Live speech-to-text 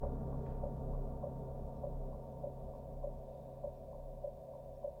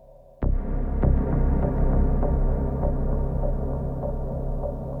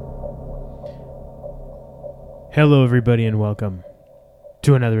Hello, everybody, and welcome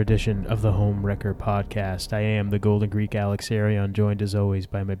to another edition of the Home Wrecker Podcast. I am the Golden Greek Alex Arion, joined as always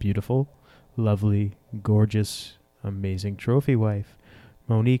by my beautiful, lovely, gorgeous, amazing trophy wife,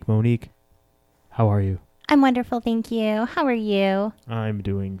 Monique. Monique, how are you? I'm wonderful, thank you. How are you? I'm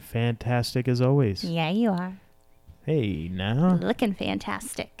doing fantastic as always. Yeah, you are. Hey, now. Looking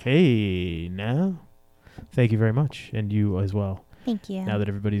fantastic. Hey, now. Thank you very much, and you as well. Thank you. Now that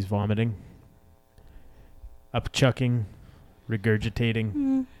everybody's vomiting, upchucking,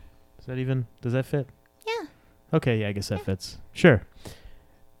 regurgitating. Does that fit? Yeah. Okay, yeah, I guess that fits. Sure.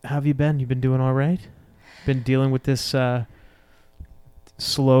 How have you been? You been doing all right? Been dealing with this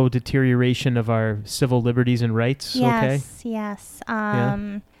slow deterioration of our civil liberties and rights, okay? Yes.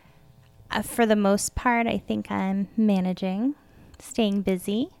 For the most part, I think I'm managing, staying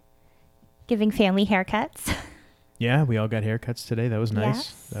busy, giving family haircuts. Yeah, we all got haircuts today. That was nice.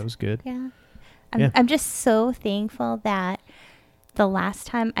 Yes. That was good. Yeah. Yeah. I'm just so thankful that the last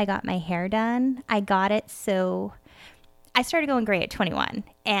time I got my hair done, I got it so I started going gray at 21.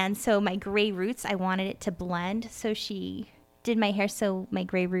 And so my gray roots, I wanted it to blend. So she did my hair so my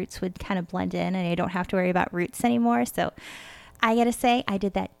gray roots would kind of blend in and I don't have to worry about roots anymore. So I got to say, I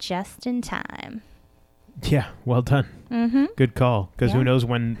did that just in time. Yeah, well done. Mm-hmm. Good call. Because Yeah. who knows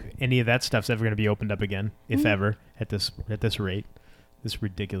when any of that stuff's ever going to be opened up again, if ever, at this rate, this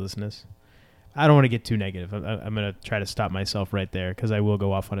ridiculousness. I don't want to get too negative. I'm going to try to stop myself right there because I will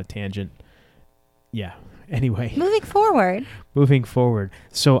go off on a tangent. Yeah. Anyway. Moving forward.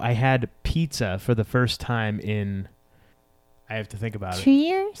 So I had pizza for the first time in, I have to think about 2 it.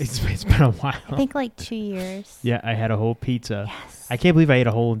 years? It's been a while. I think like 2 years. Yeah, I had a whole pizza. Yes. I can't believe I ate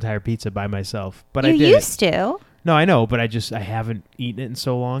a whole entire pizza by myself. But You I did used to. No, I know, but I haven't eaten it in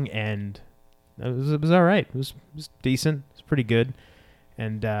so long, and it was all right. It was decent. It was pretty good.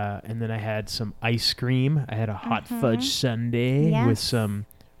 And then I had some ice cream. I had a hot fudge sundae with Yes. some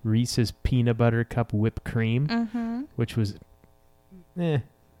Reese's peanut butter cup whipped cream, Mm-hmm. which was, it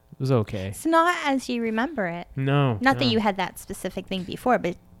was okay. It's not as you remember it. No. Not that you had that specific thing before,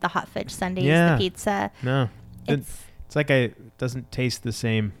 but the hot fudge sundaes, Yeah. the pizza. No. It's It's like it doesn't taste the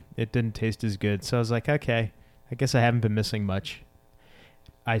same. It didn't taste as good. So I was like, okay, I guess I haven't been missing much.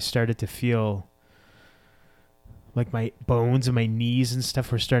 I started to feel like my bones and my knees and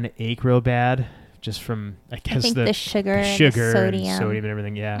stuff were starting to ache real bad just from, I guess, think the sugar and the and sodium. and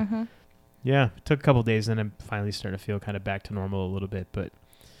everything. Yeah. Mhm. Yeah. It took a couple days, and I'm finally starting to feel kind of back to normal a little bit. But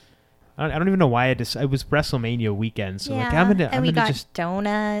I don't even know why it was WrestleMania weekend. So like, I'm and we gonna got just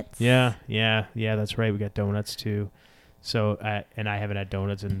donuts. Yeah, that's right. We got donuts too. So, and I haven't had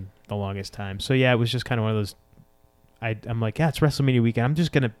donuts in the longest time. So yeah, it was just kind of one of those. I'm like, yeah, it's WrestleMania weekend. I'm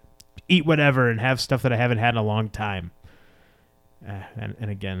just gonna eat whatever and have stuff that I haven't had in a long time. And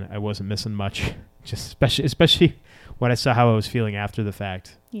again, I wasn't missing much. Just especially when I saw how I was feeling after the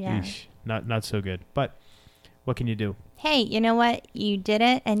fact. Yeah. Eesh, not so good. But what can you do? Hey, you know what? You did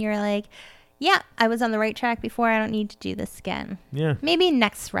it, and you're like, yeah, I was on the right track before. I don't need to do this again. Yeah. Maybe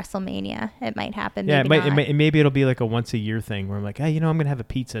next WrestleMania it might happen. Yeah, maybe not. maybe it'll be like a once a year thing where I'm like, hey, I'm gonna have a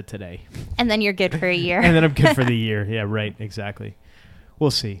pizza today. And then you're good for a year. And then I'm good for the year. Yeah, right. Exactly. We'll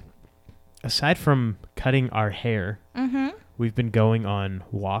see. Aside from cutting our hair, we've been going on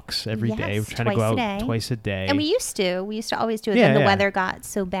walks every day. We're trying to go out twice a day. And we used to always do it. Yeah, Then the yeah. weather got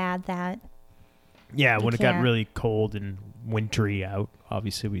so bad that Yeah, you when it got can't. really cold and wintry out,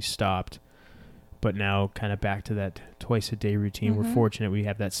 obviously we stopped. But now kind of back to that twice a day routine. We're fortunate we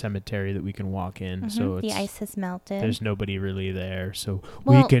have that cemetery that we can walk in. So the it's, ice has melted. there's nobody really there. So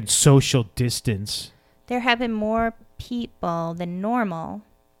Well- we can social distance. There have been more people than normal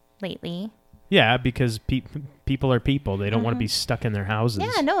lately. Yeah, because people are people. They don't want to be stuck in their houses.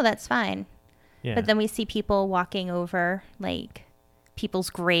 Yeah, no, that's fine. Yeah. But then we see people walking over like people's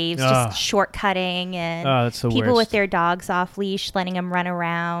graves, Ugh. just shortcutting, and Oh, that's the people worst. with their dogs off leash, letting them run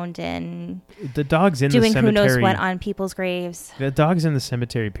around and The dogs in doing the who cemetery. knows what on people's graves. The dogs in the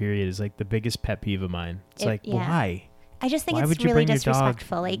cemetery period is like the biggest pet peeve of mine. It's like, yeah. why? I just think Why it's would you really bring your dog?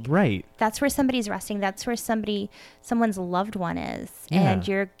 disrespectful. Like Right. that's where somebody's resting. That's where someone's loved one is, Yeah.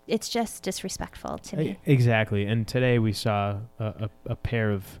 and it's just disrespectful to me. Exactly. And today we saw a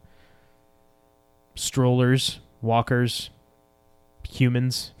pair of strollers, walkers,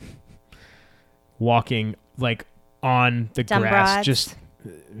 humans walking like on the Dumb grass. broads. Just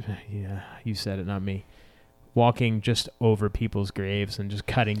yeah, you said it, not me. Walking just over people's graves and just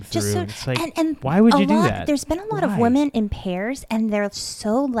cutting through. Just so, It's like, and why would a you do lot, that? There's been a lot Why? of women in pairs, and they're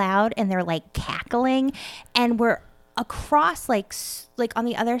so loud, and they're like cackling, and we're across like on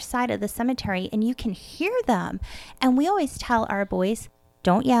the other side of the cemetery, and you can hear them. And we always tell our boys,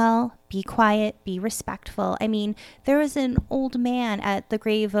 don't yell, be quiet, be respectful. I mean, there was an old man at the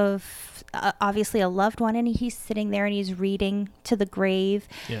grave of obviously a loved one, and he's sitting there and he's reading to the grave.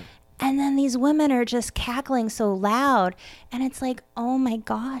 Yeah. And then these women are just cackling so loud. And it's like, oh my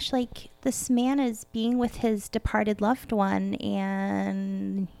gosh, like this man is being with his departed loved one.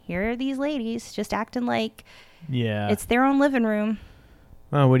 And here are these ladies just acting like it's their own living room.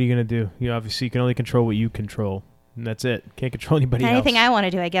 Oh, what are you going to do? You can only control what you control. And that's it. Can't control anybody else. Anything I want to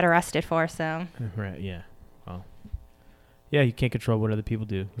do, I get arrested for, so. Right, yeah. Well, yeah, you can't control what other people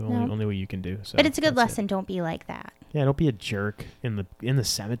do. Only what you can do. So but it's a good lesson. Don't be like that. Yeah, don't be a jerk in the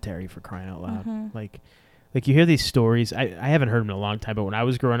cemetery, for crying out loud. Mm-hmm. Like you hear these stories. I haven't heard them in a long time, but when I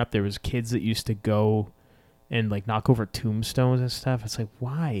was growing up, there was kids that used to go and like knock over tombstones and stuff. It's like,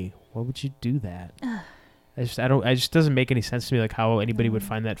 why? Why would you do that? It just doesn't make any sense to me, like how anybody would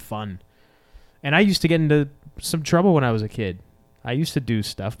find that fun. And I used to get into some trouble when I was a kid. I used to do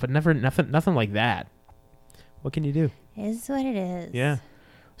stuff, but nothing like that. What can you do? It is what it is. Yeah.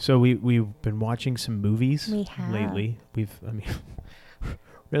 So we've been watching some movies lately.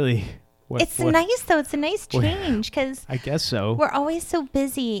 Really. It's nice though. It's a nice change because I guess so. We're always so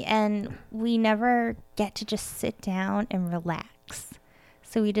busy and we never get to just sit down and relax.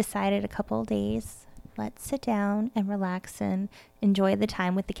 So we decided a couple of days, let's sit down and relax and enjoy the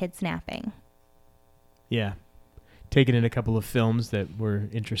time with the kids napping. Yeah. Taking in a couple of films that were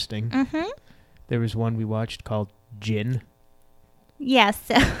interesting. Mm-hmm. There was one we watched called Djinn. Yeah,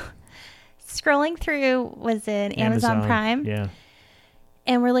 so scrolling through was in Amazon Prime. Yeah.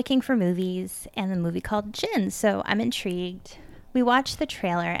 And we're looking for movies and the movie called Djinn. So I'm intrigued. We watched the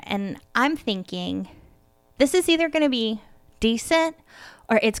trailer and I'm thinking this is either going to be decent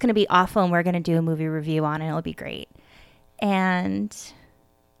or it's going to be awful and we're going to do a movie review on it and it'll be great. And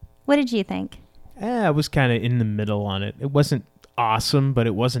what did you think? I was kind of in the middle on it. It wasn't awesome, but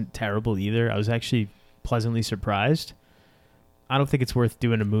it wasn't terrible either. I was actually pleasantly surprised. I don't think it's worth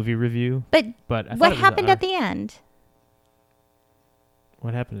doing a movie review. But I what happened at the end?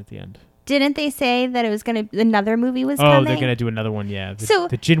 What happened at the end? Didn't they say that it was another movie was coming? Oh, they're going to do another one, yeah.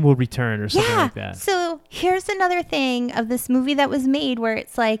 The Djinn will return or something like that. So here's another thing of this movie that was made where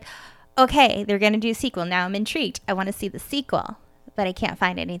it's like, okay, they're going to do a sequel. Now I'm intrigued. I want to see the sequel, but I can't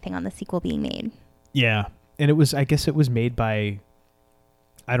find anything on the sequel being made. Yeah. And I guess it was made by,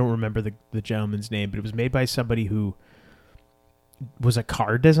 I don't remember the gentleman's name, but it was made by somebody who was a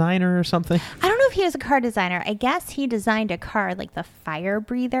car designer or something. I don't know if he was a car designer. I guess he designed a car like the Fire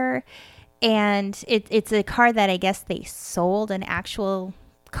Breather. And it's a car that I guess they sold, an actual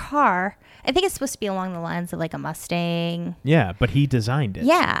car. I think it's supposed to be along the lines of like a Mustang. Yeah, but he designed it.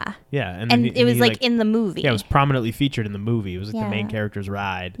 Yeah. Yeah. And it was like in the movie. Yeah, it was prominently featured in the movie. It was like the main character's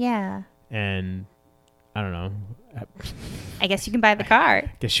ride. Yeah. And I don't know. I guess you can buy the car.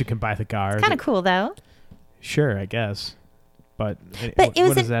 I guess you can buy the car. It's kind of cool though. Sure, I guess. But what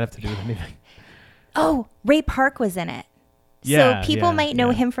does that have to do with anything? Oh, Ray Park was in it. Yeah, so people might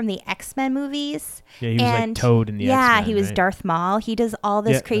know him from the X-Men movies. Yeah, he was like Toad in the X-Men. Yeah, he was Darth Maul. He does all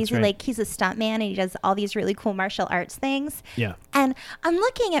this crazy, right. like he's a stuntman and he does all these really cool martial arts things. Yeah. And I'm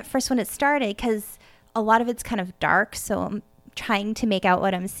looking at first when it started because a lot of it's kind of dark. So I'm trying to make out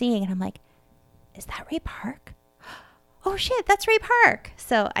what I'm seeing. And I'm like, is that Ray Park? Oh, shit, that's Ray Park.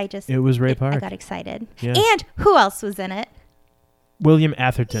 So It was Ray Park. I got excited. Yeah. And who else was in it? William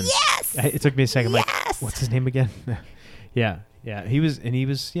Atherton. Yes. It took me a second. Yes. Like, what's his name again? Yeah. He was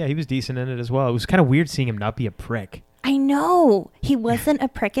decent in it as well. It was kind of weird seeing him not be a prick. I know. He wasn't a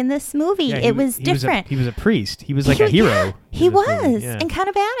prick in this movie. Yeah, it was different. He was a priest. He was like a hero. Yeah, he was. Yeah. And kind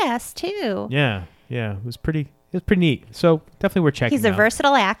of badass too. Yeah. It was pretty neat. So definitely we're checking. He's a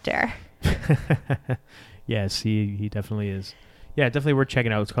versatile actor. Yes, he definitely is. Yeah, definitely worth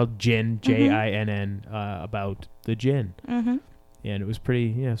checking out. It's called Djinn, Jinn, about the Djinn. Mm-hmm. Yeah, and it was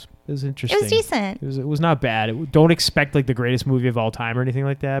it was interesting. It was decent. It was not bad. Don't expect like the greatest movie of all time or anything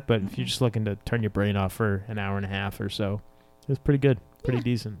like that, but if you're just looking to turn your brain off for an hour and a half or so, it was pretty good. Pretty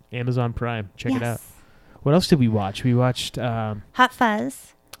decent. Amazon Prime. Check it out. What else did we watch? We watched Hot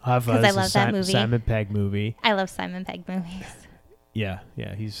Fuzz. Hot Fuzz. Because I love that movie. Simon Pegg movie. I love Simon Pegg movies. Yeah.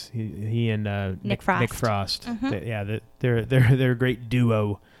 He and Nick Frost. Nick Frost. Mm-hmm. They're a great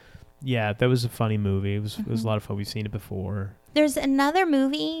duo. Yeah, that was a funny movie. It was a lot of fun. We've seen it before. There's another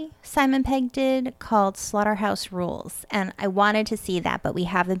movie Simon Pegg did called Slaughterhouse Rules, and I wanted to see that, but we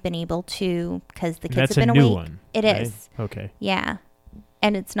haven't been able to because the kids have been awake. That's a new one. It right? is. Okay. Yeah,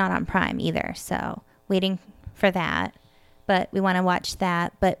 and it's not on Prime either, so waiting for that. But we want to watch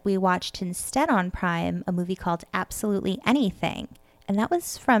that. But we watched instead on Prime a movie called Absolutely Anything, And that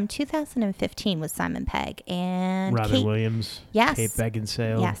was from 2015 with Simon Pegg and Robin Kate. Williams. Yes. Kate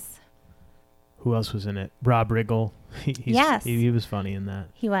Beckinsale. Yes. Who else was in it? Rob Riggle. Yes. He was funny in that.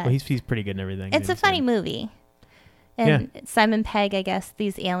 He was. Well, he's pretty good in everything. It's a funny movie. And Simon Pegg, I guess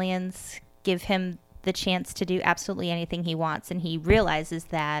these aliens give him the chance to do absolutely anything he wants, and he realizes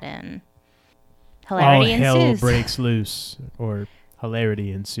that, and hilarity ensues. All hell breaks loose, or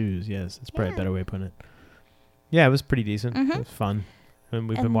hilarity ensues. Yes, that's probably a better way of putting it. Yeah, it was pretty decent. It was fun. And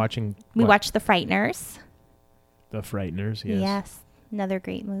we've been watching... We watched The Frighteners. The Frighteners, yes. Yes, another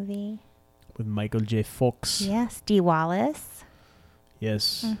great movie. With Michael J. Fox. Yes, Dee Wallace.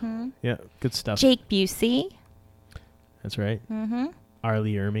 Yes. Yeah, good stuff. Jake Busey. That's right.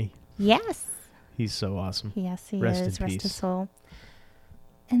 Arlie Ermy. Yes. He's so awesome. Yes, he Rest is. in Rest peace. his soul.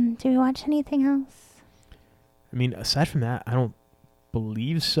 And do we watch anything else? I mean, aside from that, I don't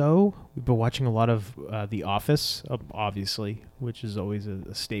believe so. We've been watching a lot of The Office, obviously, which is always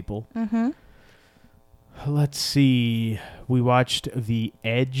a staple. Let's see. We watched the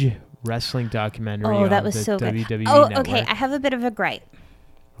Edge wrestling documentary on that was the so good. WWE Oh, Network. okay. I have a bit of a gripe.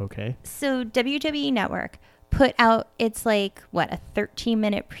 Okay. So WWE Network put out, it's like, what, a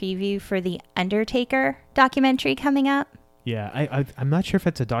 13-minute preview for the Undertaker documentary coming up? Yeah, I'm not sure if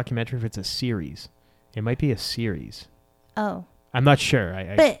it's a documentary, if it's a series. It might be a series. Oh. I'm not sure.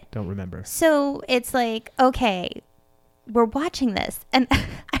 I don't remember. So it's like, okay, we're watching this. And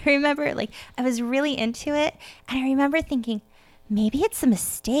I remember, like, I was really into it. And I remember thinking, maybe it's a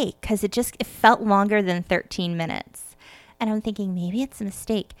mistake because it felt longer than 13 minutes. And I'm thinking, maybe it's a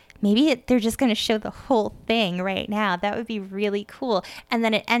mistake. Maybe they're just going to show the whole thing right now. That would be really cool. And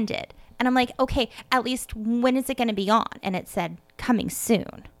then it ended. And I'm like, okay, at least when is it going to be on? And it said, coming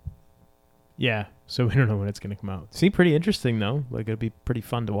soon. Yeah, so we don't know when it's going to come out. Seemed pretty interesting, though. Like, it'd be pretty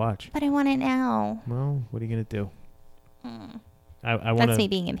fun to watch. But I want it now. Well, what are you going to do? I want That's me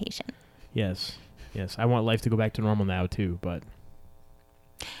being impatient. Yes. I want life to go back to normal now, too, but...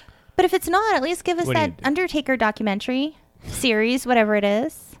 But if it's not, at least give us that Undertaker documentary series, whatever it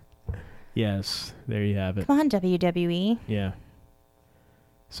is. Yes, there you have it. Come on, WWE. Yeah.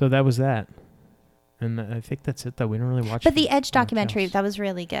 So that was that. And I think that's it, though. We don't really watch... But the Edge documentary, that was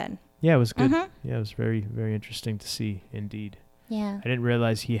really good. Yeah, it was good. Yeah, it was very, very interesting to see, indeed. Yeah. I didn't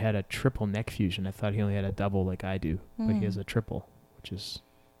realize he had a triple neck fusion. I thought he only had a double like I do. But he has a triple, which is...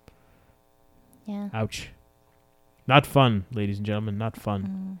 Yeah. Ouch. Not fun, ladies and gentlemen. Not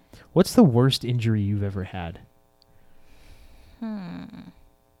fun. What's the worst injury you've ever had?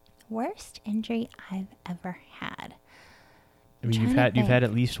 Worst injury I've ever had. I mean, you've had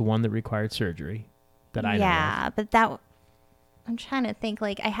at least one that required surgery that I know of. Yeah, but that... I'm trying to think,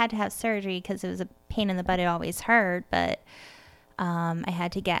 like, I had to have surgery because it was a pain in the butt. It always hurt, but I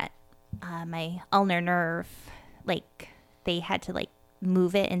had to get my ulnar nerve, like, they had to, like,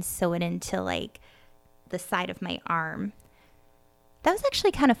 move it and sew it into, like, the side of my arm. That was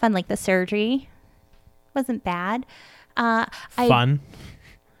actually kind of fun, like, the surgery wasn't bad. Fun?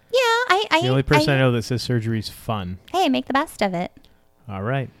 Yeah, the only person I know that says surgery's fun. Hey, make the best of it. All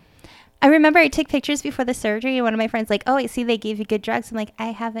right. I remember I took pictures before the surgery, and one of my friends like, oh, I see they gave you good drugs. I'm like,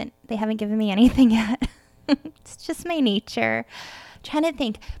 they haven't given me anything yet. It's just my nature. I'm trying to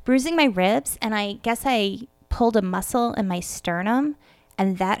think, bruising my ribs, and I guess I pulled a muscle in my sternum,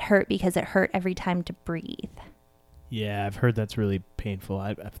 and that hurt because it hurt every time to breathe. Yeah, I've heard that's really painful.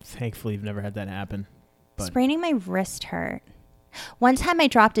 I thankfully have never had that happen. But spraining my wrist hurt. One time I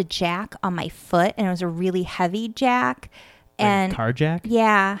dropped a jack on my foot, and it was a really heavy jack. And like a car jack?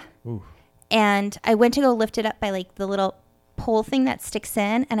 Yeah. Ooh. And I went to go lift it up by like the little pole thing that sticks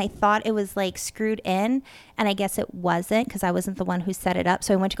in, and I thought it was like screwed in, and I guess it wasn't because I wasn't the one who set it up.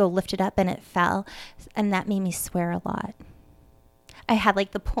 So I went to go lift it up and it fell, and that made me swear a lot. I had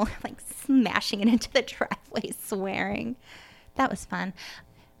like the pole like smashing it into the driveway swearing. That was fun.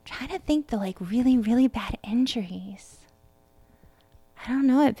 I'm trying to think the like really, really bad injuries. I don't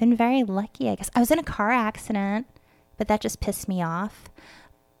know. I've been very lucky, I guess. I was in a car accident, but that just pissed me off.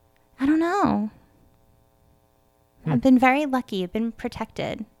 I don't know. I've been very lucky. I've been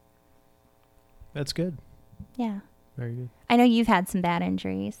protected. That's good. Yeah. Very good. I know you've had some bad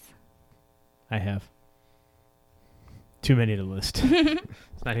injuries. I have. Too many to list. It's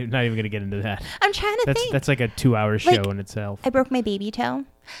not even going to get into that. I'm trying to think. That's like a 2-hour show in itself. I broke my baby toe.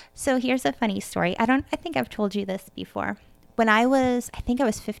 So here's a funny story. I think I've told you this before. When I think I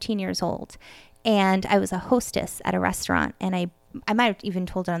was 15 years old, and I was a hostess at a restaurant, and I might have even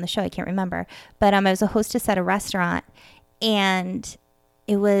told it on the show. I can't remember. But I was a hostess at a restaurant, and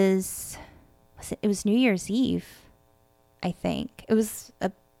it was New Year's Eve, I think. It was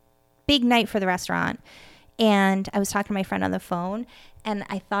a big night for the restaurant. And I was talking to my friend on the phone, and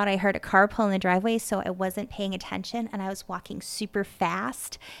I thought I heard a car pull in the driveway, so I wasn't paying attention, and I was walking super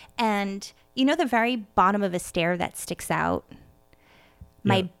fast. And you know the very bottom of a stair that sticks out?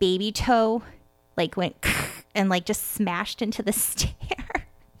 My Yeah. baby toe like went and like just smashed into the stair.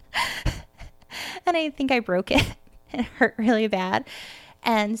 And I think I broke it. It hurt really bad.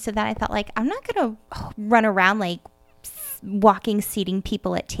 And so then I thought, like, I'm not going to run around like walking, seating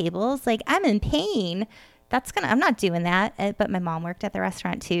people at tables. Like, I'm in pain. I'm not doing that. But my mom worked at the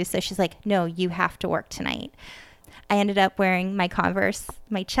restaurant too. So she's like, no, you have to work tonight. I ended up wearing my Converse,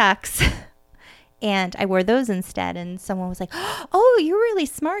 my Chucks, and I wore those instead. And someone was like, oh, you're really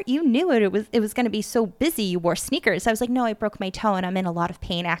smart. You knew it. It was going to be so busy. You wore sneakers. I was like, no, I broke my toe and I'm in a lot of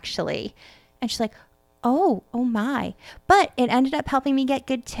pain actually. And she's like, oh my. But it ended up helping me get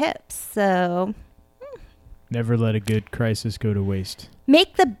good tips. So Never let a good crisis go to waste.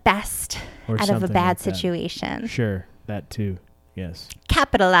 make the best Or out of a something bad like that. situation. Sure, that too. Yes.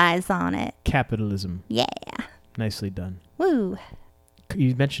 Capitalize on it. Capitalism. Yeah. Nicely done. Woo.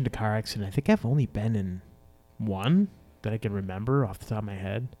 You mentioned a car accident. I think I've only been in one that I can remember off the top of my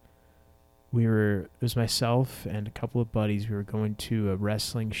head. It was myself and a couple of buddies. We were going to a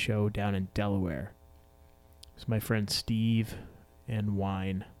wrestling show down in Delaware. It was my friend Steve and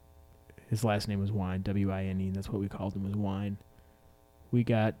Wine. His last name was Wine, W-I-N-E, and that's what we called him, was Wine. We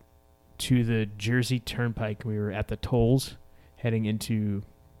got to the Jersey Turnpike, and we were at the tolls heading into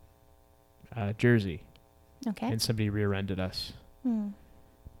Jersey, Okay. and somebody rear-ended us. Hmm.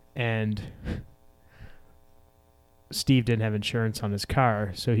 And Steve didn't have insurance on his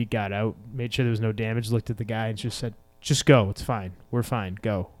car, so he got out, made sure there was no damage, looked at the guy, and just said, just go, it's fine, we're fine,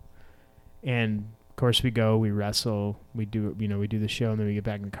 go. And of course we go, we wrestle, we do the show, and then we get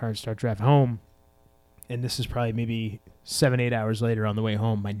back in the car and start driving home. And this is probably maybe 7-8 hours later on the way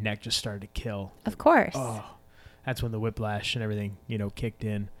home, my neck just started to kill. Of course. Oh, that's when the whiplash and everything, kicked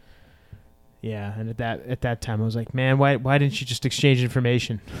in. Yeah, and at that time I was like, man, why didn't you just exchange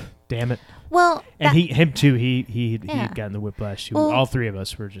information? Damn it. Well, And him too. He Yeah. had gotten the whiplash too. Well, All three of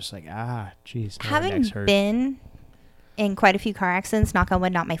us were just like, geez, now my having neck's hurt. been in quite a few car accidents, knock on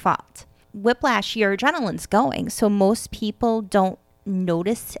wood, not my fault. Whiplash, your adrenaline's going, so most people don't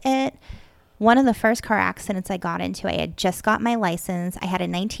notice it. One of the first car accidents I got into, I had just got my license. I had a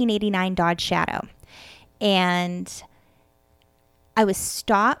 1989 Dodge Shadow, and I was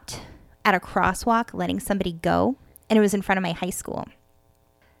stopped at a crosswalk letting somebody go, and it was in front of my high school.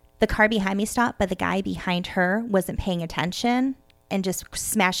 The car behind me stopped, but the guy behind her wasn't paying attention and just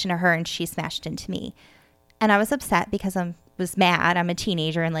smashed into her, and she smashed into me. And I was upset because I was mad. I'm a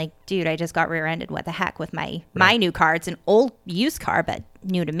teenager and like, dude, I just got rear-ended. What the heck with my new car? It's an old used car, but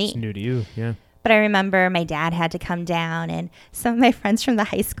new to me. It's new to you, yeah. But I remember my dad had to come down, and some of my friends from the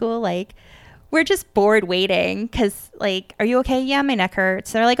high school, like, we're just bored waiting because, like, are you okay? Yeah, my neck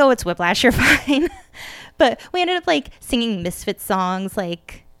hurts. They're like, oh, it's whiplash. You're fine. But we ended up, like, singing Misfits songs,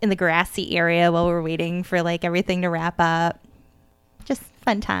 like, in the grassy area while we were waiting for, like, everything to wrap up. Just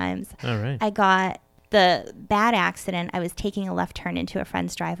fun times. All right. I got the bad accident. I was taking a left turn into a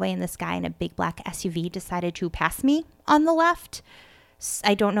friend's driveway, and this guy in a big black SUV decided to pass me on the left.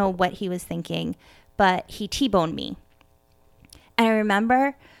 I don't know what he was thinking, but he T-boned me. And I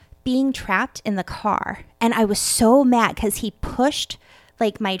remember being trapped in the car, and I was so mad because he pushed,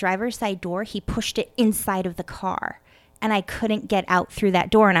 like, my driver's side door, he pushed it inside of the car, and I couldn't get out through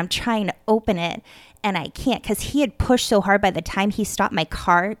that door, and I'm trying to open it, and I can't because he had pushed so hard. By the time he stopped, my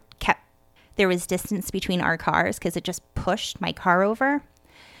car there was distance between our cars because it just pushed my car over.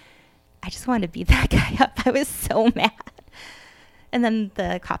 I just wanted to beat that guy up. I was so mad. And then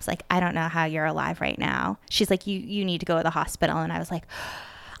the cop's like, I don't know how you're alive right now. She's like, you need to go to the hospital. And I was like,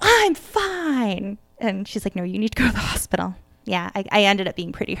 I'm fine. And she's like, no, you need to go to the hospital. Yeah, I ended up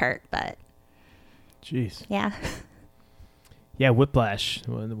being pretty hurt, but Jeez. yeah. Yeah, whiplash.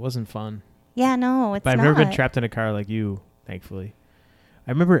 Well, it wasn't fun. Yeah, no, it's But I've not. never been trapped in a car like you, thankfully.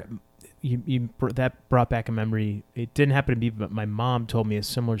 I remember that brought back a memory. It didn't happen to me, but my mom told me a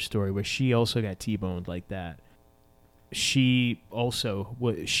similar story where she also got T-boned like that. She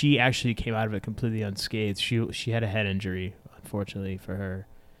actually came out of it completely unscathed. She had a head injury, unfortunately for her,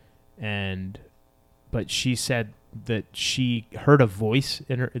 but she said that she heard a voice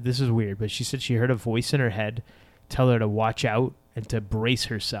in her. This is weird, but she said she heard a voice in her head tell her to watch out and to brace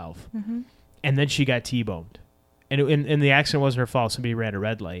herself. Mm-hmm. And then she got T-boned. And the accident wasn't her fault. Somebody ran a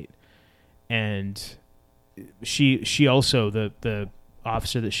red light. And she also, the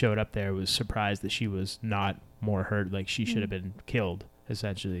officer that showed up there was surprised that she was not more hurt. Like, she should have been killed,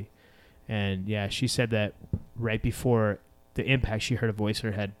 essentially. And, yeah, she said that right before the impact. She heard a voice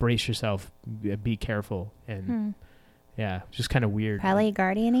in her head, brace yourself, be careful. And yeah, just kind of weird. Probably a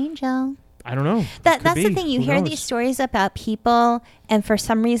guardian angel. I don't know. That's the thing. You Who hear knows? these stories about people, and for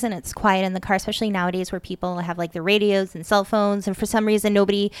some reason it's quiet in the car, especially nowadays where people have like their radios and cell phones, and for some reason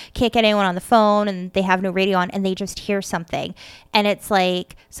nobody can't get anyone on the phone and they have no radio on, and they just hear something. And it's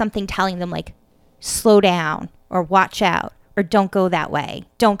like something telling them like, slow down or watch out or don't go that way.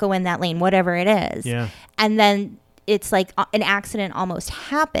 Don't go in that lane, whatever it is. Yeah. And then it's like an accident almost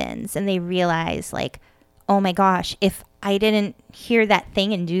happens and they realize like, oh my gosh, if I didn't hear that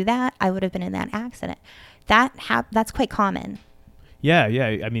thing and do that, I would have been in that accident. That's quite common. Yeah.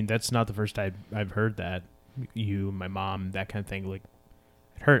 I mean, that's not the first time I've heard that. You, my mom, that kind of thing. Like,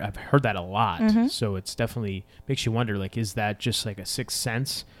 I've heard that a lot. Mm-hmm. So it's definitely makes you wonder. Like, is that just like a sixth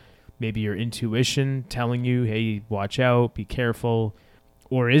sense? Maybe your intuition telling you, "Hey, watch out, be careful,"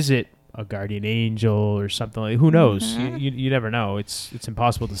 or is it a guardian angel or something like? Who knows? Mm-hmm. You never know. It's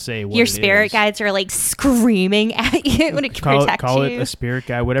impossible to say. What Your it spirit is. guides are like screaming at you to protect Call you. it a spirit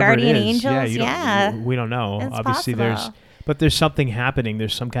guide, whatever Guardian it is. angels, yeah. We don't know. It's Obviously, possible. there's something happening.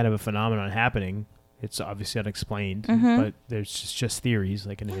 There's some kind of a phenomenon happening. It's obviously unexplained, Mm-hmm. but there's just theories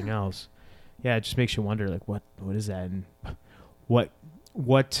like anything else. Yeah, it just makes you wonder, like, what is that, and what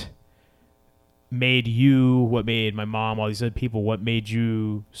made you, what made my mom, all these other people, what made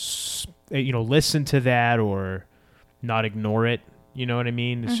you, listen to that or not ignore it? You know what I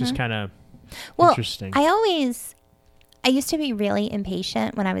mean? It's just kind of interesting. I used to be really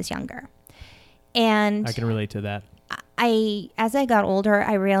impatient when I was younger. And I can relate to that. as I got older,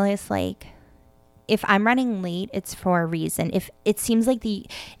 I realized like, if I'm running late, it's for a reason. If it seems like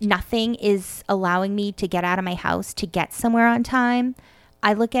nothing is allowing me to get out of my house to get somewhere on time,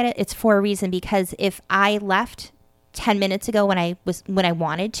 I look at it, it's for a reason, because if I left 10 minutes ago when I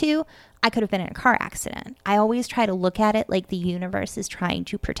wanted to, I could have been in a car accident. I always try to look at it like the universe is trying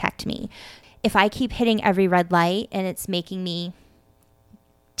to protect me. If I keep hitting every red light and it's making me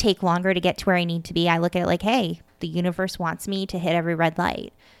take longer to get to where I need to be, I look at it like, hey, the universe wants me to hit every red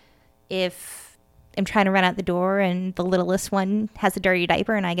light. If I'm trying to run out the door and the littlest one has a dirty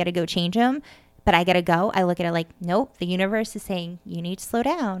diaper and I got to go change him, but I got to go, I look at it like, nope, the universe is saying you need to slow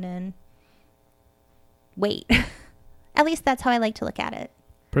down and wait. At least that's how I like to look at it.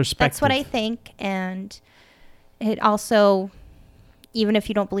 Perspective. That's what I think. And it also, even if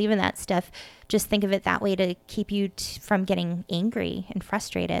you don't believe in that stuff, just think of it that way to keep you from getting angry and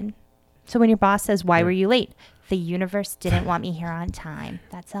frustrated. So when your boss says, why were you late? The universe didn't want me here on time.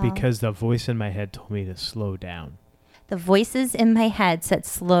 That's all. Because the voice in my head told me to slow down. The voices in my head said,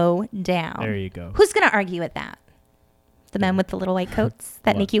 slow down. There you go. Who's going to argue with that? The men with the little white coats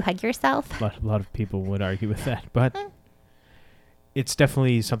that make you hug yourself? A lot of people would argue with that, but it's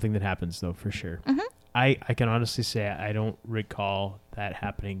definitely something that happens, though, for sure. Mm-hmm. I can honestly say I don't recall that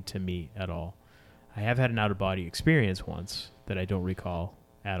happening to me at all. I have had an out-of-body experience once that I don't recall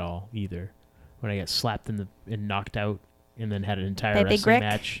at all either, when I got slapped and knocked out and then had an entire By Big wrestling Rick?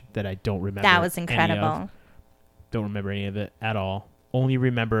 match that I don't remember. That was any incredible. of. Don't remember any of it at all. Only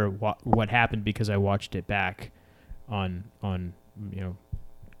remember what happened because I watched it back on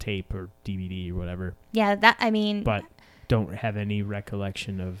tape or DVD or whatever. Yeah, But don't have any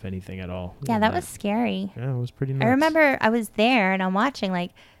recollection of anything at all. yeah, that was scary. Yeah, it was pretty nuts. I remember I was there and I'm watching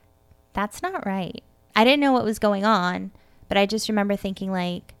like, that's not right. I didn't know what was going on, but I just remember thinking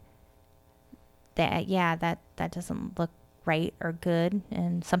like, that doesn't look right or good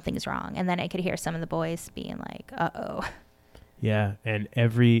and something's wrong. And then I could hear some of the boys being like, uh-oh. Yeah, and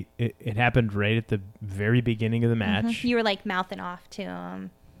it happened right at the very beginning of the match. Mm-hmm. You were like mouthing off to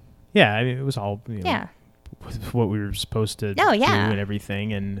him. Yeah, I mean, it was all Yeah. what we were supposed to Oh, do yeah. and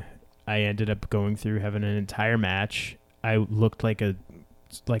everything, and I ended up going through having an entire match. I looked like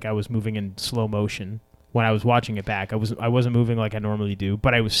I was moving in slow motion when I was watching it back. I wasn't moving like I normally do,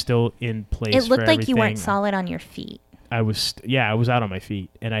 but I was still in place. It looked for like you weren't everything. solid on your feet. I was out on my feet,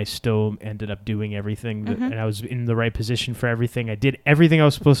 and I still ended up doing everything, and I was in the right position for everything. I did everything I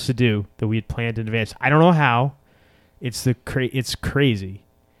was supposed to do that we had planned in advance. I don't know how. It's crazy,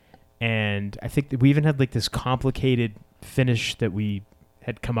 and I think that we even had like this complicated finish that we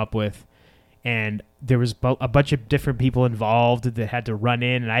had come up with, and there was a bunch of different people involved that had to run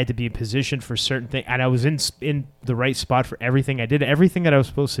in, and I had to be in position for certain things, and I was in the right spot for everything. I did everything that I was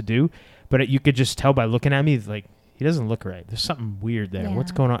supposed to do, but you could just tell by looking at me like, he doesn't look right. There's something weird there. Yeah.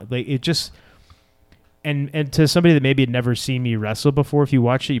 What's going on? Like, it just, and to somebody that maybe had never seen me wrestle before, if you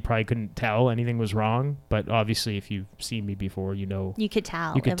watched it, you probably couldn't tell anything was wrong. But obviously, if you've seen me before, you know. You could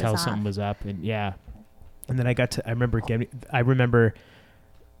tell. You could it tell was something off. was up, and yeah. And then I remember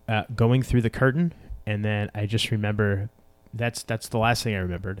going through the curtain, and then I just remember that's the last thing I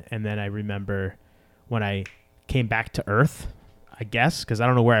remembered. And then I remember when I came back to Earth, I guess, because I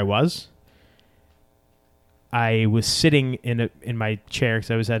don't know where I was. I was sitting in my chair,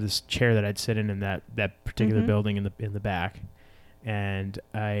 because I always had this chair that I'd sit in that particular building in the back, and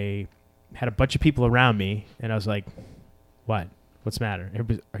I had a bunch of people around me, and I was like, "What? What's the matter?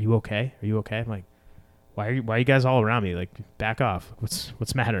 Are you okay? Are you okay?" I'm like, "Why are you guys all around me? Like, back off. What's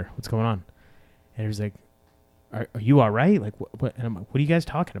the matter? What's going on?" And he was like, "Are you all right? Like, what?" And I'm like, "What are you guys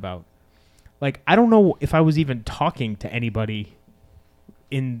talking about?" Like, I don't know if I was even talking to anybody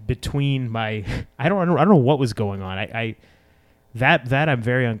in between my, I don't know what was going on. That I'm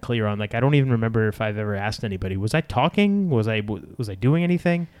very unclear on. Like, I don't even remember if I've ever asked anybody, was I talking? Was I doing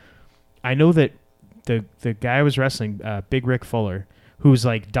anything? I know that the guy I was wrestling, Big Rick Fuller, who's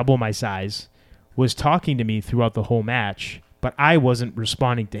like double my size, was talking to me throughout the whole match, but I wasn't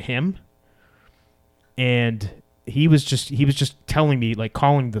responding to him. And he was just telling me, like,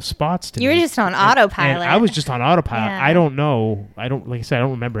 calling the spots to me. You were just on autopilot. And I was just on autopilot. Yeah. I don't know. Like I said, I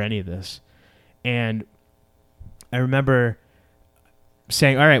don't remember any of this. And I remember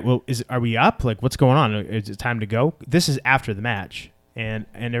saying, "All right, well, are we up? Like, what's going on? Is it time to go?" This is after the match. And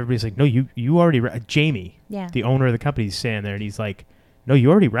everybody's like, "No, you already Jamie, the owner of the company, is standing there, and he's like, 'No, you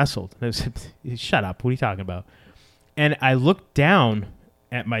already wrestled.'" And I was like, "Shut up. What are you talking about?" And I looked down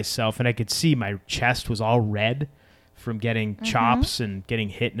at myself, and I could see my chest was all red from getting chops and getting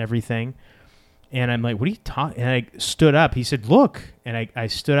hit and everything. And I'm like, "What are you talking?" And I stood up. He said, "Look." And I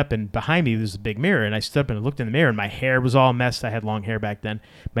stood up, and behind me was a big mirror. And I stood up and I looked in the mirror, and my hair was all messed. I had long hair back then.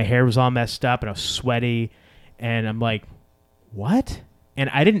 My hair was all messed up, and I was sweaty. And I'm like, "What?" And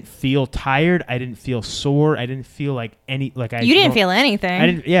I didn't feel tired. I didn't feel sore. I didn't feel like any, like You didn't feel anything. I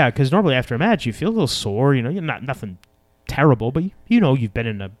didn't. Yeah, because normally after a match you feel a little sore. You know, you're not nothing terrible, but you've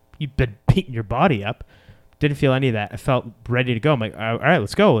been beating your body up. Didn't feel any of that. I felt ready to go. I'm like, "All right,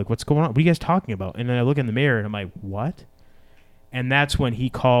 let's go. Like, what's going on? What are you guys talking about?" And then I look in the mirror, and I'm like, "What?" And that's when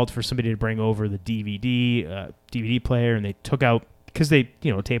he called for somebody to bring over the DVD player, and they took out, because they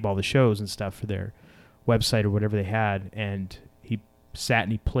tape all the shows and stuff for their website or whatever they had, and he sat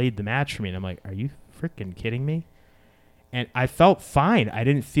and he played the match for me, and I'm like, "Are you freaking kidding me?" And I felt fine. I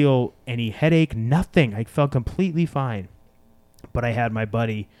didn't feel any headache, nothing. I felt completely fine. But I had my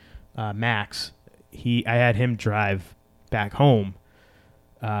buddy Max. I had him drive back home.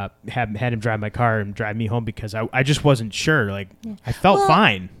 Had him drive my car and drive me home, because I just wasn't sure. Like, I felt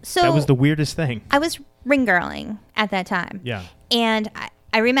fine. So that was the weirdest thing. I was ring girling at that time. Yeah. And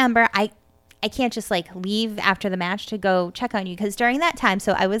I remember I can't just like leave after the match to go check on you, because during that time,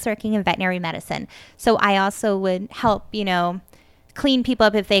 so I was working in veterinary medicine. So I also would help, clean people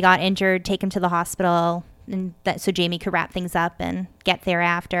up if they got injured, take them to the hospital, and so Jamie could wrap things up and get there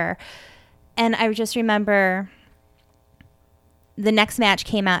after. And I just remember the next match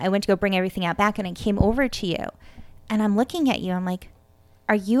came out. I went to go bring everything out back, and I came over to you, and I'm looking at you. I'm like,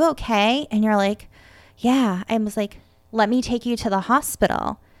 "Are you okay?" And you're like, "Yeah." I was like, "Let me take you to the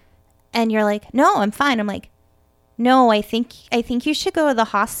hospital." And you're like, "No, I'm fine." I'm like, "No, I think you should go to the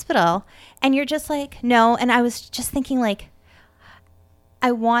hospital." And you're just like, "No." And I was just thinking, like,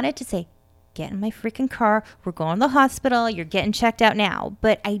 I wanted to say, "Get in my freaking car. We're going to the hospital. You're getting checked out now."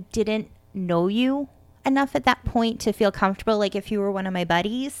 But I didn't know you enough at that point to feel comfortable, like if you were one of my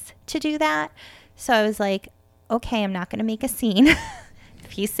buddies, to do that. So I was like, okay, I'm not going to make a scene.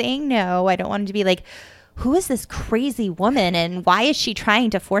 If he's saying no, I don't want him to be like, "Who is this crazy woman, and why is she trying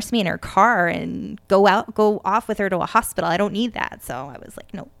to force me in her car and go off with her to a hospital?" I don't need that. So I was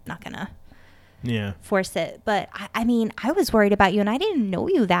like, nope, not going to force it. But I mean, I was worried about you, and I didn't know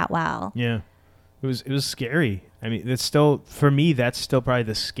you that well. Yeah. It was scary. I mean, it's still, for me, that's still probably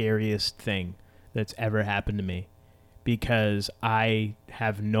the scariest thing that's ever happened to me, because I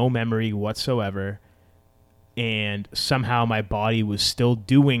have no memory whatsoever, and somehow my body was still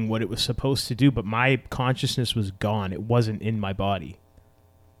doing what it was supposed to do, but my consciousness was gone. It wasn't in my body.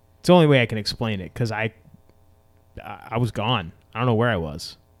 It's the only way I can explain it, because I was gone. I don't know where I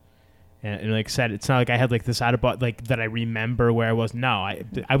was. And like I said, it's not like I had like this out of body, like that I remember where I was. No,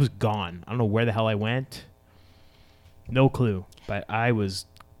 I was gone. I don't know where the hell I went. No clue. But I was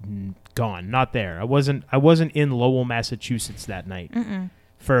gone. Not there. I wasn't in Lowell, Massachusetts that night.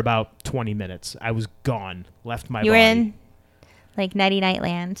 For about 20 minutes. I was gone. Left my body. You were in like Nighty Night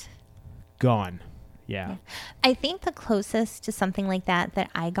Land. Gone. Yeah. I think the closest to something like that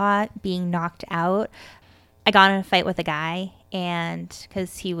I got being knocked out, I got in a fight with a guy, and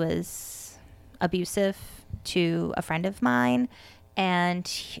because he was abusive to a friend of mine,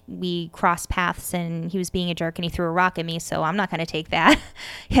 and we crossed paths, and he was being a jerk, and he threw a rock at me, so I'm not going to take that.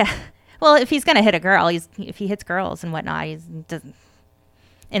 Yeah. Well, if he's gonna hit a girl, if he hits girls and whatnot, he doesn't.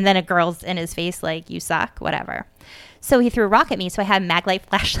 And then a girl's in his face like, you suck, whatever. So he threw a rock at me. So I had a Maglite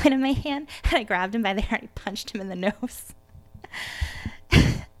flashlight in my hand, and I grabbed him by the hair and I punched him in the nose.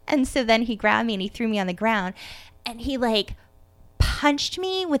 And so then he grabbed me and he threw me on the ground, and he like punched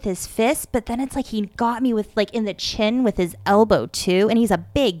me with his fist, but then it's like he got me with like in the chin with his elbow too. And he's a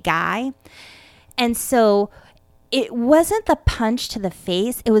big guy. And so it wasn't the punch to the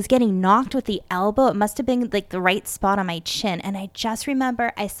face. It was getting knocked with the elbow. It must have been like the right spot on my chin. And I just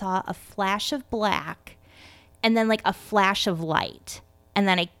remember I saw a flash of black and then like a flash of light. And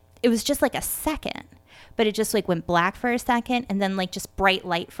then it was just like a second, but it just like went black for a second and then like just bright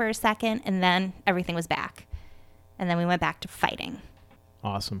light for a second. And then everything was back. And then we went back to fighting.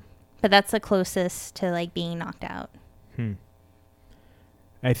 Awesome. But that's the closest to like being knocked out.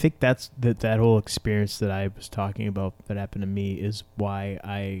 I think that's that whole experience that I was talking about that happened to me is why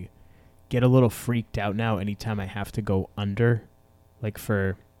I get a little freaked out now anytime I have to go under, like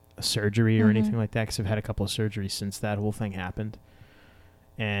for a surgery or anything like that, because I've had a couple of surgeries since that whole thing happened.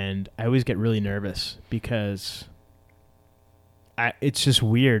 And I always get really nervous because it's just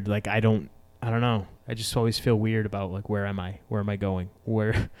weird. Like I don't know. I just always feel weird about like, where am I? Where am I going?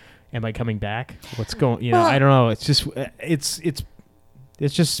 Where am I coming back? What's going, you know, I don't know. It's just,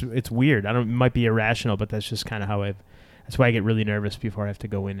 it's weird. It might be irrational, but that's just kind of how that's why I get really nervous before I have to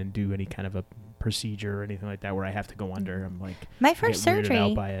go in and do any kind of a procedure or anything like that where I have to go under. I'm like, my first surgery,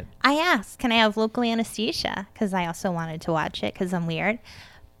 out by it. I asked, can I have local anesthesia? Because I also wanted to watch it because I'm weird.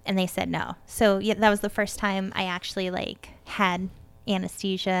 And they said no. So yeah, that was the first time I actually like had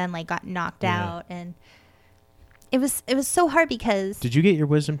anesthesia and like got knocked out. And it was so hard because. Did you get your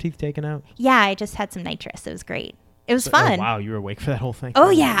wisdom teeth taken out? Yeah, I just had some nitrous. It was great. It was fun. Oh, wow, you were awake for that whole thing? Oh,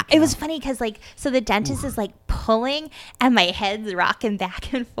 yeah. It was funny because, like, so the dentist is, like, pulling and my head's rocking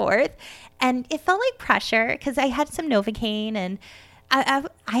back and forth. And it felt like pressure because I had some Novocaine and I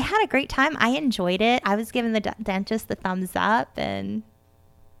had a great time. I enjoyed it. I was giving the dentist the thumbs up. And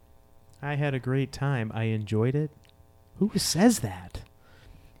I had a great time. I enjoyed it. Who says that?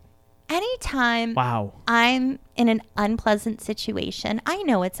 Anytime wow. I'm in an unpleasant situation, I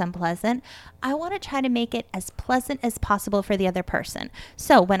know it's unpleasant. I want to try to make it as pleasant as possible for the other person.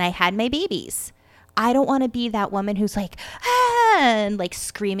 So when I had my babies, I don't want to be that woman who's like, and like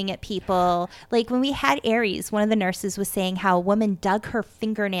screaming at people. Like when we had Aries, one of the nurses was saying how a woman dug her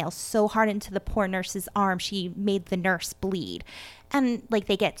fingernails so hard into the poor nurse's arm, she made the nurse bleed. And like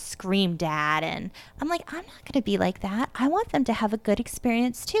they get screamed at, and I'm like, I'm not going to be like that. I want them to have a good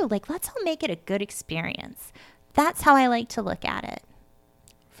experience too. Like, let's all make it a good experience. That's how I like to look at it.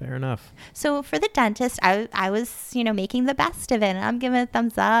 Fair enough. So for the dentist, I was, making the best of it, and I'm giving a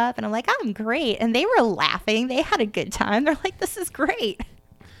thumbs up, and I'm like, I'm great. And they were laughing. They had a good time. They're like, this is great.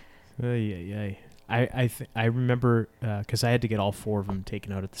 Yeah. I remember because I had to get all 4 of them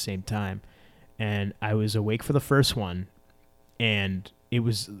taken out at the same time, and I was awake for the first one. And I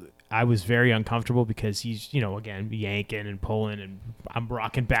was very uncomfortable because he's, again, yanking and pulling and I'm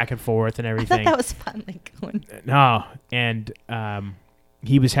rocking back and forth and everything. I thought that was fun. Like going. No. And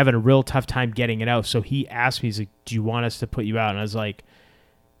he was having a real tough time getting it out. So he asked me, he's like, do you want us to put you out? And I was like,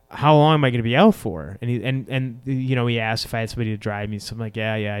 how long am I going to be out for? And he asked if I had somebody to drive me. So I'm like,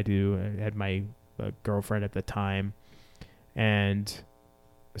 yeah, I do. I had my girlfriend at the time. And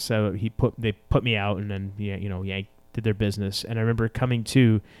so they put me out and then, yanked. Did their business. And I remember coming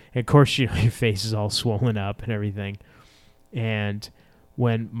to, and of course, your face is all swollen up and everything. And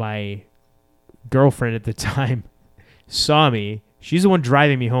when my girlfriend at the time saw me, she's the one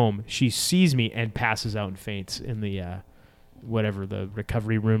driving me home. She sees me and passes out and faints in the, the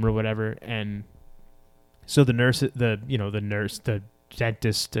recovery room or whatever. And so the nurse, the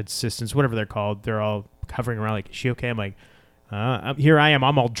dentist assistants, whatever they're called, they're all hovering around like, is she okay? I'm like, here I am.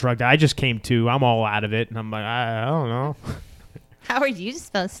 I'm all drugged. I just came to. I'm all out of it. And I'm like, I don't know. How are you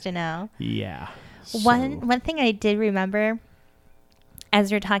supposed to know? Yeah. One thing I did remember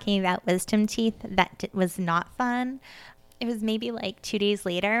as you're talking about wisdom teeth that was not fun, it was maybe like 2 days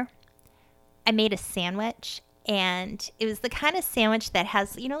later. I made a sandwich, and it was the kind of sandwich that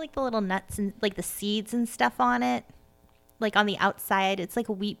has, like the little nuts and like the seeds and stuff on it. Like on the outside, it's like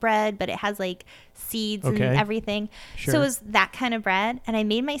a wheat bread, but it has like seeds and everything. Sure. So it was that kind of bread. And I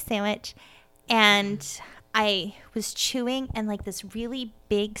made my sandwich, and I was chewing, and like this really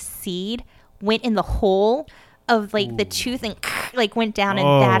big seed went in the hole of like the tooth and like went down,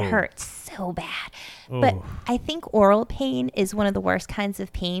 and that hurt so bad. But I think oral pain is one of the worst kinds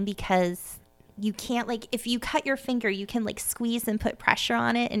of pain because you can't, like, if you cut your finger, you can like squeeze and put pressure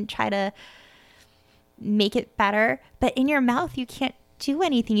on it and try to make it better, but in your mouth you can't do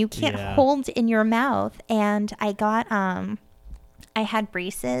anything. You can't Yeah. hold in your mouth. And I got, I had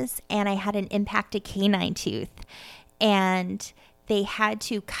braces and I had an impacted canine tooth. And they had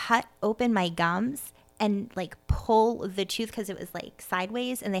to cut open my gums and like pull the tooth because it was like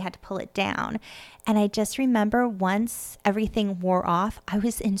sideways and they had to pull it down. And I just remember once everything wore off, I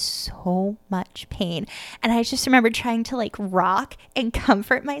was in so much pain. And I just remember trying to like rock and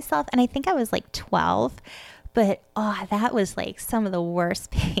comfort myself. And I think I was like 12, but oh, that was like some of the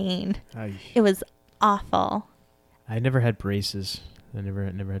worst pain. It was awful. I never had braces. I never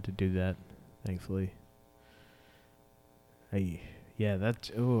had to do that, thankfully. Yeah,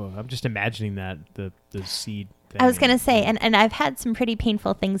 that's. Oh, I'm just imagining that the seed thing. I was gonna say, and I've had some pretty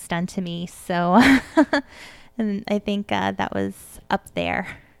painful things done to me, so and I think that was up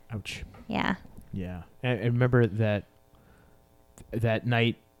there. Ouch. Yeah. Yeah, I remember that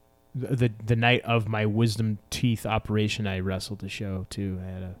night, the night of my wisdom teeth operation. I wrestled the show too. I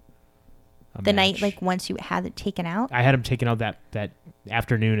had a the match. night, like once you had it taken out. I had them taken out that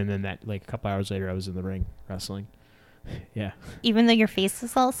afternoon, and then that like a couple hours later, I was in the ring wrestling. Yeah. Even though your face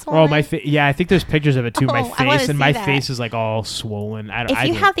was all swollen. Oh, my face. Yeah, I think there's pictures of it too. My I wanna face and see my that. face is like all swollen. If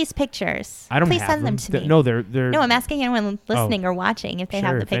you have these pictures, I don't please have send them to me. No, they're. No, I'm asking anyone listening or watching if they sure,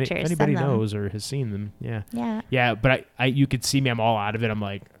 have the if any- pictures. If anybody send them. knows or has seen them, yeah. Yeah. Yeah, but I you could see me. I'm all out of it. I'm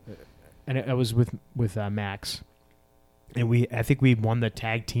like, and I was with Max, and I think we won the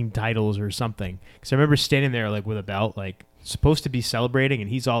tag team titles or something. Because I remember standing there like with a belt, like supposed to be celebrating,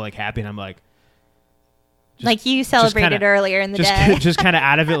 and he's all like happy, and I'm like. Like you celebrated earlier in the day. Just kind of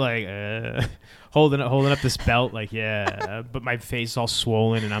out of it, like holding up this belt, like yeah. But my face is all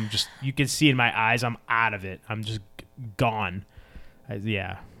swollen, and you can see in my eyes, I'm out of it. I'm just gone. I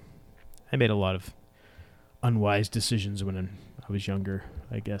made a lot of unwise decisions when I was younger,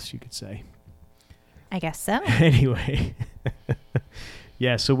 I guess you could say. I guess so. Anyway,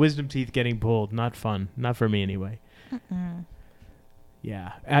 yeah. So wisdom teeth getting pulled, not fun, not for me anyway. Mm-mm.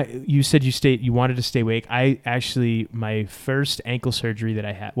 Yeah. You said you wanted to stay awake. I actually, my first ankle surgery that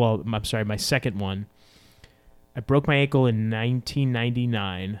I had, my second one, I broke my ankle in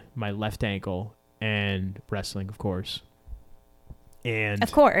 1999, my left ankle, and wrestling, of course. And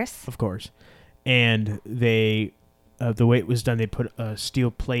Of course. And they, the way it was done, they put a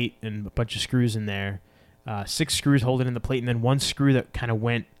steel plate and a bunch of screws in there, 6 screws holding in the plate, and then one screw that kind of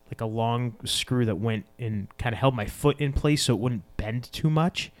went, like a long screw that went and kind of held my foot in place so it wouldn't bend too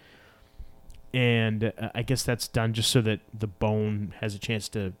much. And I guess that's done just so that the bone has a chance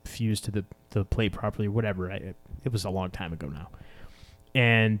to fuse to the plate properly, whatever. It was a long time ago now.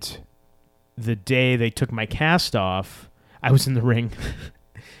 And the day they took my cast off, I was in the ring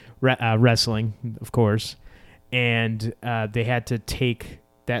wrestling, of course. And they had to take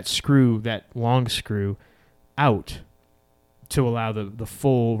that long screw out to allow the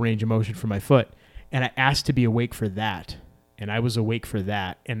full range of motion for my foot. And I asked to be awake for that. And I was awake for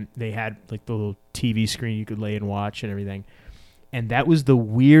that. And they had like the little TV screen you could lay and watch and everything. And that was the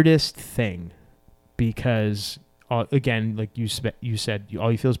weirdest thing because, again, like you said,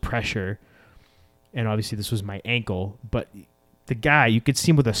 all you feel is pressure. And obviously this was my ankle. But the guy, you could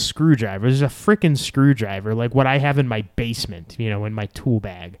see him with a screwdriver. There's a freaking screwdriver, like what I have in my basement, in my tool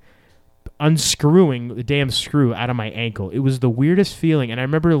bag. Unscrewing the damn screw out of my ankle. It was the weirdest feeling. And I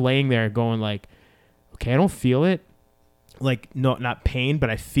remember laying there going like, okay, I don't feel it. Like, no, not pain, but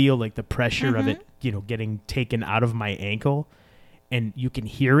I feel like the pressure of it, getting taken out of my ankle. And you can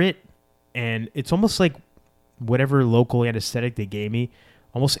hear it. And it's almost like whatever local anesthetic they gave me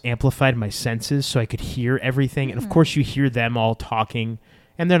almost amplified my senses so I could hear everything. And of course you hear them all talking.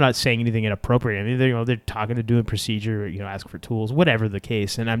 And they're not saying anything inappropriate. I mean, they're talking to doing procedure, asking for tools, whatever the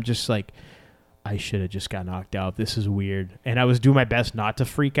case. And I'm just like, I should have just got knocked out. This is weird. And I was doing my best not to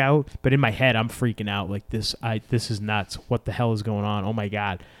freak out, but in my head, I'm freaking out. Like this is nuts. What the hell is going on? Oh my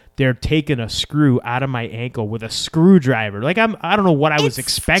God. They're taking a screw out of my ankle with a screwdriver. Like I don't know what I was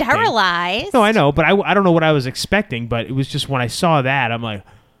expecting. Sterilized. No, I know, but I don't know what I was expecting. But it was just when I saw that, I'm like,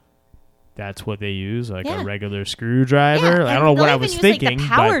 that's what they use, like a regular screwdriver. I don't know what I was thinking. Like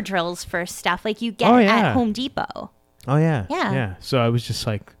the power drills for stuff like you get at Home Depot. Oh yeah, yeah. So I was just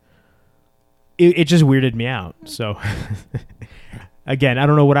like, it just weirded me out. So again, I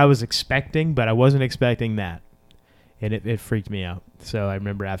don't know what I was expecting, but I wasn't expecting that, and it freaked me out. So I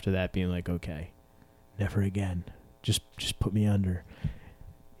remember after that being like, okay, never again. Just put me under.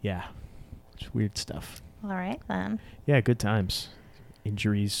 Yeah, it's weird stuff. All right then. Yeah, good times.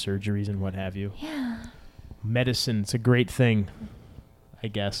 Injuries, surgeries, and what have you. Yeah. Medicine, it's a great thing, I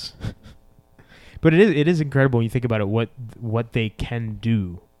guess. But it is incredible when you think about it, what they can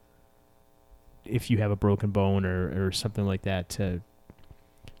do if you have a broken bone or something like that to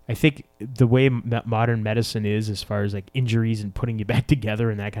I think the way modern medicine is, as far as like injuries and putting you back together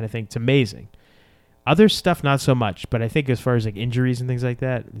and that kind of thing, it's amazing. Other stuff, not so much. But I think as far as like injuries and things like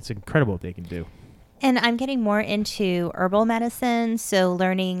that, it's incredible what they can do. And I'm getting more into herbal medicine, so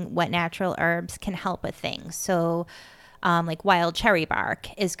learning what natural herbs can help with things. So like wild cherry bark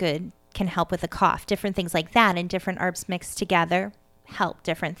is good, can help with a cough, different things like that. And different herbs mixed together help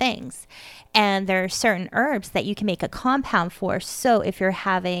different things. And there are certain herbs that you can make a compound for. So if you're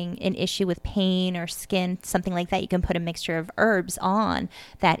having an issue with pain or skin, something like that, you can put a mixture of herbs on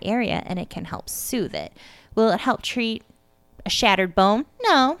that area and it can help soothe it. Will it help treat a shattered bone?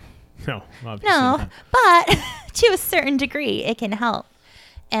 No. No, obviously No, not. but to a certain degree, it can help.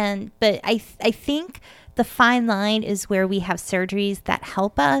 But I think the fine line is where we have surgeries that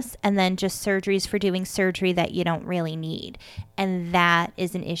help us and then just surgeries for doing surgery that you don't really need. And that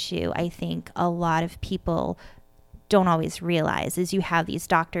is an issue I think a lot of people don't always realize is you have these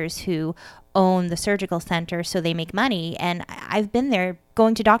doctors who own the surgical center so they make money. And I've been there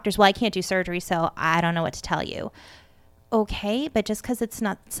going to doctors, well, I can't do surgery, so I don't know what to tell you. Okay, but just because it's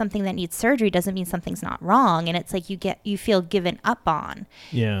not something that needs surgery doesn't mean something's not wrong. And it's like you feel given up on.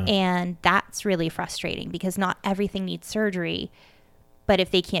 Yeah. And that's really frustrating because not everything needs surgery. But if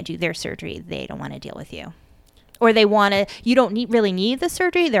they can't do their surgery, they don't want to deal with you. Or you don't really need the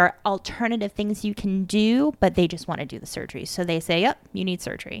surgery. There are alternative things you can do, but they just want to do the surgery. So they say, yep, you need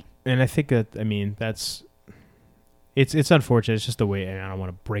surgery. And I think that, it's unfortunate. It's just the way, and I don't want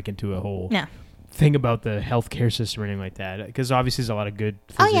to break into a whole thing about the healthcare system or anything like that, because obviously there's a lot of good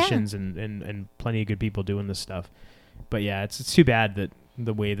physicians and plenty of good people doing this stuff. But yeah, it's too bad that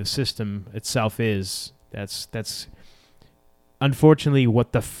the way the system itself is, that's unfortunately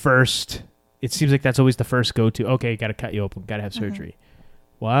what it seems like that's always the first go-to. Okay, got to cut you open, got to have surgery.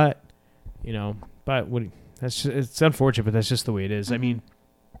 What? But it's unfortunate, but that's just the way it is. I mean,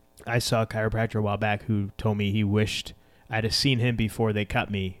 I saw a chiropractor a while back who told me he wished I'd have seen him before they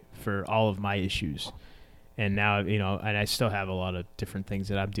cut me for all of my issues. And now, and I still have a lot of different things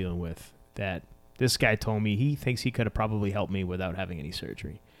that I'm dealing with that this guy told me he thinks he could have probably helped me without having any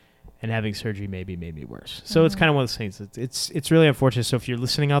surgery. And having surgery maybe made me worse. So it's kind of one of those things. It's really unfortunate. So if you're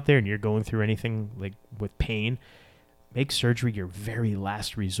listening out there and you're going through anything like with pain, make surgery your very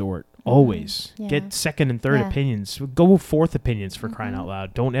last resort. Always. Yeah. Get second and third opinions. Go fourth opinions for crying out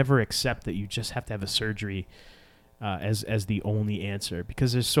loud. Don't ever accept that you just have to have a surgery as the only answer,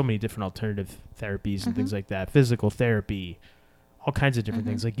 because there's so many different alternative therapies and things like that. Physical therapy, all kinds of different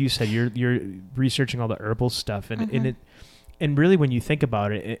things. Like you said, you're researching all the herbal stuff, and really when you think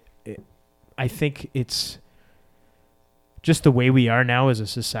about it, I think it's just the way we are now as a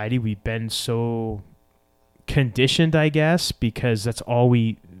society. We've been so conditioned, I guess, because that's all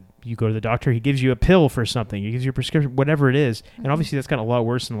you go to the doctor, he gives you a pill for something, he gives you a prescription, whatever it is. And obviously that's gotten a lot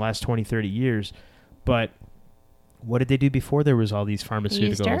worse in the last 20, 30 years. But what did they do before there was all these pharmaceuticals? They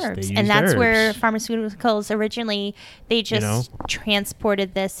used herbs. They And that's herbs. Where pharmaceuticals originally, they just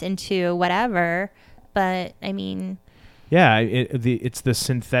transported this into whatever. But I mean, yeah, it's the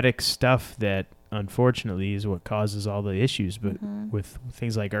synthetic stuff that unfortunately is what causes all the issues. But with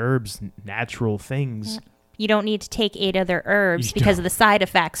things like herbs, natural things, you don't need to take 8 other herbs because of the side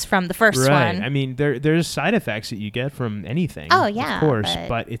effects from the first right. one. I mean, there's side effects that you get from anything. Oh yeah, of course,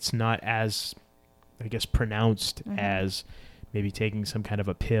 but it's not as, I guess, pronounced as maybe taking some kind of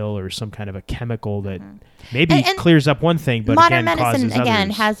a pill or some kind of a chemical that maybe and clears up one thing, but modern again medicine causes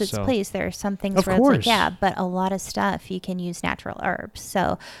others. has its place. There are some things where it's like, but a lot of stuff you can use natural herbs.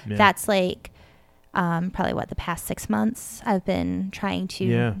 So that's like probably the past 6 months I've been trying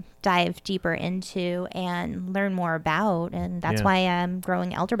to dive deeper into and learn more about, and that's why I'm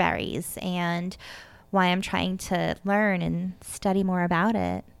growing elderberries and why I'm trying to learn and study more about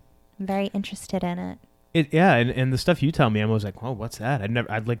it. I'm very interested in it. And the stuff you tell me, I'm always like, oh, what's that?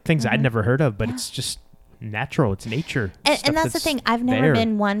 I'd like things I'd never heard of, but it's just natural. It's nature. And that's the thing. I've never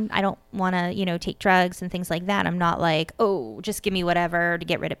been one. I don't want to, take drugs and things like that. I'm not like, oh, just give me whatever to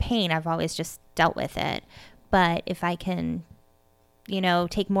get rid of pain. I've always just dealt with it. But if I can,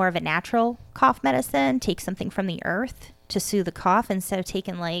 take more of a natural cough medicine, take something from the earth to soothe the cough instead of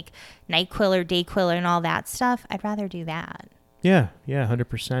taking like NyQuil or Dayquil and all that stuff, I'd rather do that. Yeah,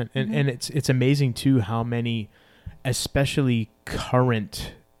 100%. And it's amazing too how many, especially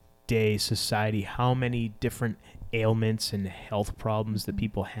current day society, how many different ailments and health problems that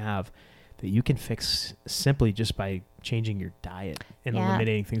people have that you can fix simply just by changing your diet and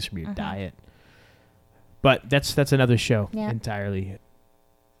eliminating things from your diet. But that's another show entirely.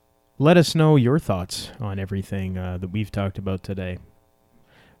 Let us know your thoughts on everything that we've talked about today.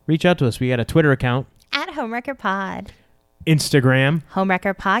 Reach out to us. We got a Twitter account @HomewreckerPod. Instagram.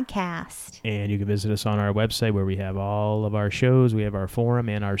 Homewrecker Podcast. And you can visit us on our website where we have all of our shows. We have our forum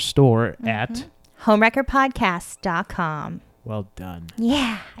and our store at homewreckerpodcast.com. Well done.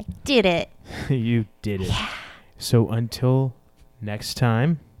 Yeah, I did it. You did it. Yeah. So until next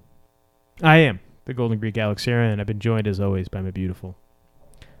time, I am the Golden Greek Alex Serra, and I've been joined as always by my beautiful,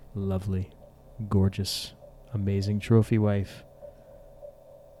 lovely, gorgeous, amazing trophy wife,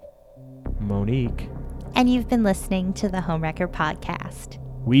 Monique. And you've been listening to the Homewrecker Podcast.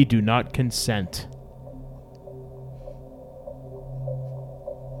 We do not consent.